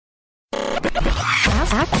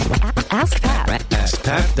AskPat.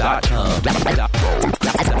 AskPat.com.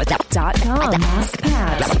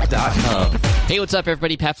 AskPat.com. Hey, what's up,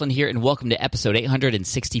 everybody? Pat Flynn here, and welcome to episode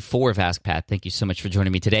 864 of Ask Pat. Thank you so much for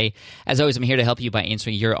joining me today. As always, I'm here to help you by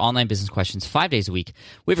answering your online business questions 5 days a week.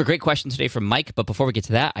 We have a great question today from Mike, but before we get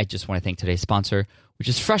to that, I just want to thank today's sponsor, which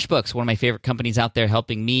is FreshBooks, one of my favorite companies out there,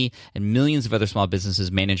 helping me and millions of other small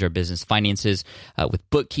businesses manage our business finances with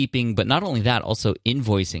bookkeeping, but not only that, also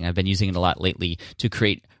invoicing. I've been using it a lot lately to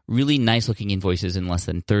create really nice-looking invoices in less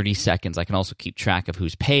than 30 seconds. I can also keep track of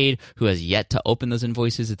who's paid, who has yet to open those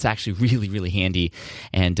invoices. It's actually really, really handy,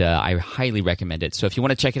 and I highly recommend it. So if you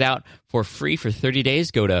want to check it out for free for 30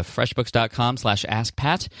 days, go to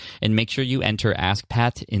freshbooks.com/askpat and make sure you enter Ask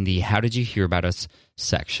Pat in the How Did You Hear About Us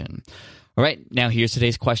section. All right, now here's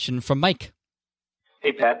today's question from Mike.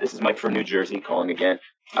 Hey, Pat, this is Mike from New Jersey calling again.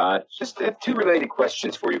 Just two related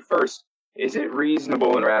questions for you. First, is it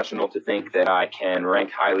reasonable and rational to think that I can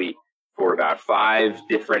rank highly for about 5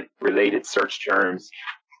 different related search terms?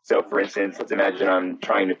 So, for instance, let's imagine I'm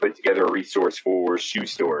trying to put together a resource for shoe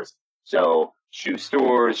stores. So, shoe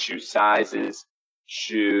stores, shoe sizes,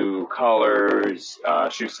 shoe colors,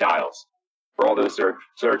 shoe styles, for all those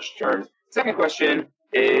search terms. Second question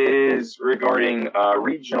is regarding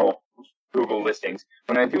regional Google listings.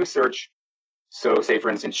 When I do a search, so say, for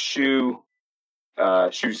instance, shoe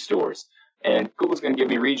stores, and Google's going to give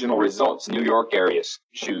me regional results, New York area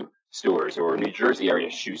shoe stores or New Jersey area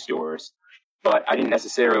shoe stores. But I didn't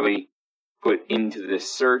necessarily put into the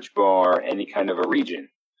search bar any kind of a region.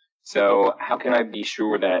 So how can I be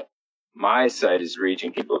sure that my site is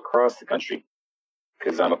reaching people across the country?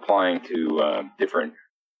 Because I'm applying to different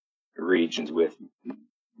regions with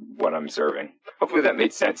what I'm serving. Hopefully that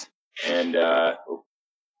made sense. And I'll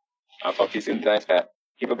talk to you soon. Thanks, Pat.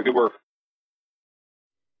 Keep up the good work.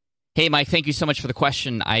 Hey, Mike, thank you so much for the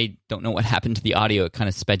question. I don't know what happened to the audio. It kind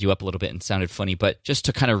of sped you up a little bit and sounded funny, but just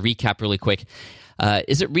to kind of recap really quick,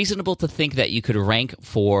 is it reasonable to think that you could rank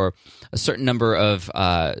for a certain number of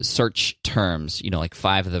search terms, like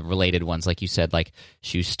 5 of the related ones, like you said, like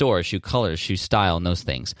shoe store, shoe color, shoe style, and those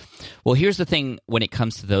things? Well, here's the thing when it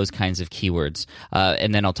comes to those kinds of keywords,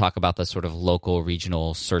 and then I'll talk about the sort of local,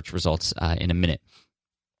 regional search results in a minute.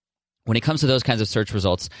 When it comes to those kinds of search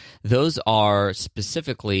results, those are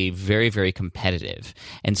specifically very, very competitive.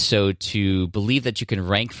 And so to believe that you can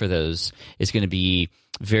rank for those is going to be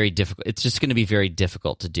very difficult. It's just going to be very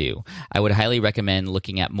difficult to do. I would highly recommend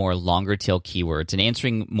looking at more longer tail keywords and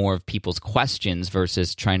answering more of people's questions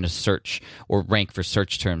versus trying to search or rank for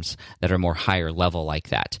search terms that are more higher level like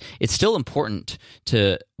that. It's still important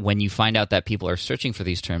to, when you find out that people are searching for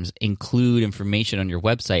these terms, include information on your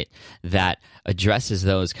website that addresses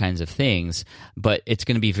those kinds of things, but it's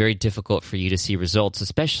going to be very difficult for you to see results,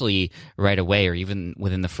 especially right away or even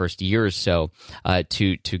within the first year or so,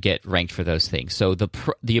 to get ranked for those things. So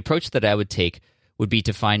the approach that I would take would be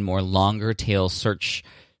to find more longer tail search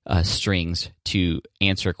strings to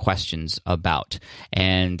answer questions about.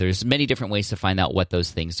 And there's many different ways to find out what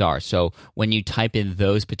those things are. So when you type in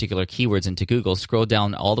those particular keywords into Google, scroll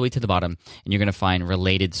down all the way to the bottom, and you're going to find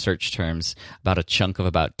related search terms, about a chunk of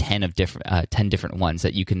about 10 different ones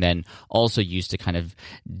that you can then also use to kind of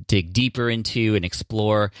dig deeper into and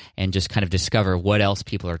explore and just kind of discover what else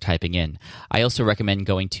people are typing in. I also recommend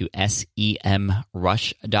going to semrush.com,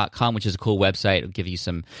 which is a cool website. It'll give you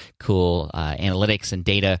some cool analytics and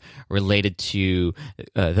data related to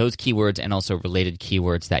those keywords and also related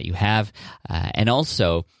keywords that you have. And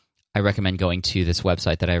also, I recommend going to this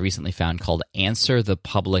website that I recently found called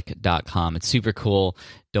answerthepublic.com. It's super cool.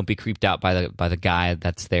 Don't be creeped out by the guy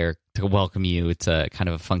that's there to welcome you. It's a kind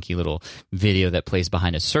of a funky little video that plays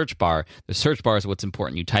behind a search bar. The search bar is what's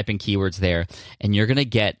important. You type in keywords there, and you're going to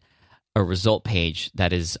get a result page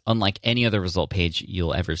that is unlike any other result page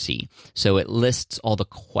you'll ever see. So it lists all the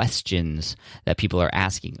questions that people are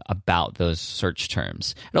asking about those search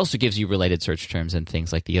terms. It also gives you related search terms and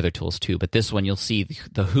things like the other tools too. But this one, you'll see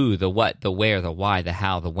the who, the what, the where, the why, the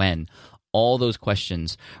how, the when, all those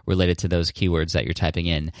questions related to those keywords that you're typing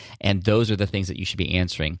in. And those are the things that you should be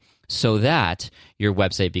answering so that your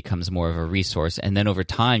website becomes more of a resource. And then over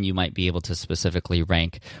time, you might be able to specifically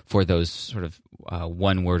rank for those sort of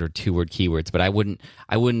one-word or two-word keywords. But I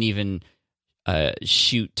wouldn't even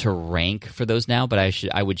shoot to rank for those now, but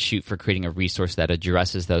I would shoot for creating a resource that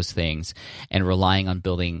addresses those things and relying on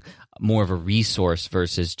building more of a resource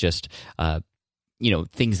versus just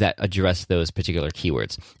things that address those particular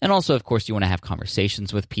keywords. And also, of course, you want to have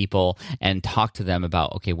conversations with people and talk to them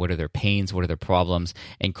about, okay, what are their pains, what are their problems,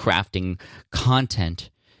 and crafting content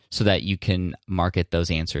so that you can market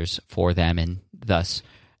those answers for them and thus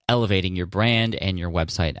elevating your brand and your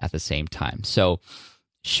website at the same time. So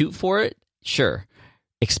shoot for it, sure.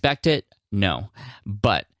 Expect it, no.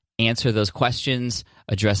 But answer those questions,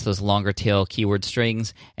 address those longer tail keyword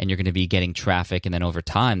strings, and you're going to be getting traffic. And then over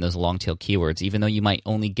time, those long tail keywords, even though you might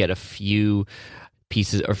only get a few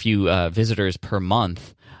pieces or few visitors per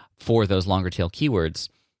month for those longer tail keywords,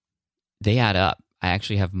 they add up. I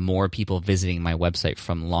actually have more people visiting my website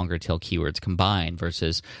from longer tail keywords combined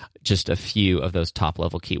versus just a few of those top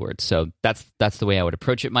level keywords. So that's the way I would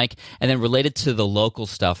approach it, Mike. And then related to the local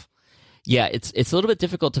stuff, yeah, it's a little bit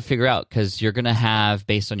difficult to figure out because you're going to have,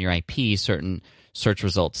 based on your IP, certain search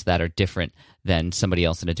results that are different than somebody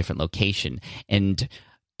else in a different location. And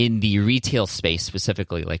in the retail space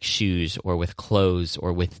specifically, like shoes or with clothes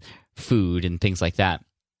or with food and things like that,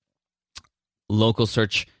 local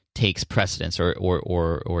search takes precedence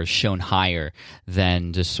or is shown higher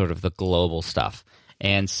than just sort of the global stuff.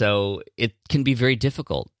 And so it can be very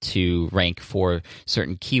difficult to rank for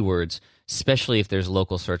certain keywords, especially if there's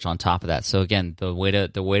local search on top of that. So again, the way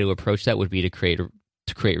to approach that would be to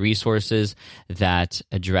create resources that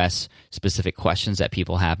address specific questions that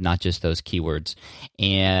people have, not just those keywords.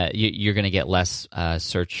 And you're going to get less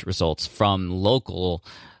search results from local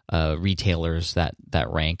retailers that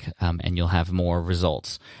rank, and you'll have more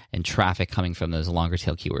results and traffic coming from those longer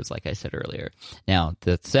tail keywords, like I said earlier. Now,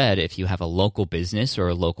 that said, if you have a local business or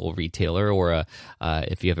a local retailer or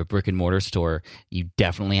if you have a brick and mortar store, you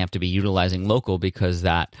definitely have to be utilizing local because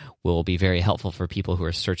that will be very helpful for people who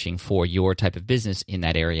are searching for your type of business in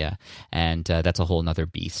that area. And that's a whole nother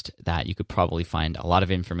beast that you could probably find a lot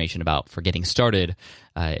of information about for getting started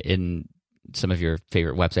in some of your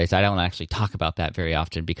favorite websites. I don't actually talk about that very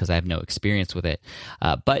often because I have no experience with it.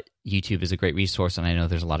 But YouTube is a great resource, and I know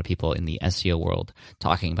there's a lot of people in the SEO world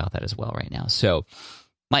talking about that as well right now. So,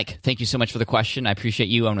 Mike, thank you so much for the question. I appreciate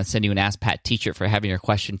you. I'm going to send you an Ask Pat t-shirt for having your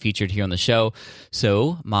question featured here on the show.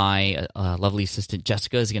 So my lovely assistant,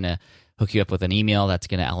 Jessica, is going to hook you up with an email that's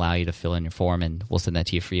going to allow you to fill in your form, and we'll send that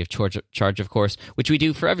to you free of charge, of course, which we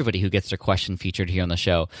do for everybody who gets their question featured here on the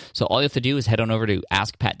show. So all you have to do is head on over to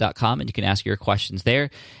askpat.com, and you can ask your questions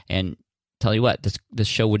there. And tell you what, this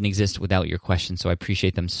show wouldn't exist without your questions, so I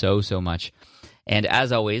appreciate them so much. And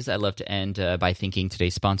as always, I'd love to end by thanking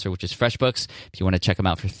today's sponsor, which is FreshBooks. If you want to check them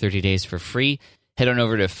out for 30 days for free, head on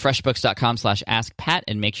over to freshbooks.com/askpat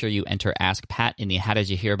and make sure you enter Ask Pat in the How Did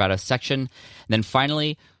You Hear About Us section. And then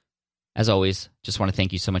finally, as always, just want to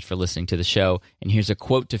thank you so much for listening to the show. And here's a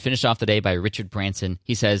quote to finish off the day by Richard Branson.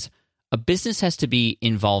 He says, "A business has to be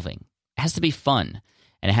involving, it has to be fun,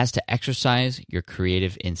 and it has to exercise your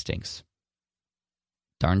creative instincts."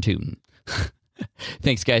 Darn tootin'.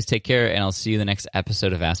 Thanks, guys. Take care, and I'll see you in the next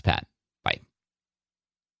episode of Ask Pat.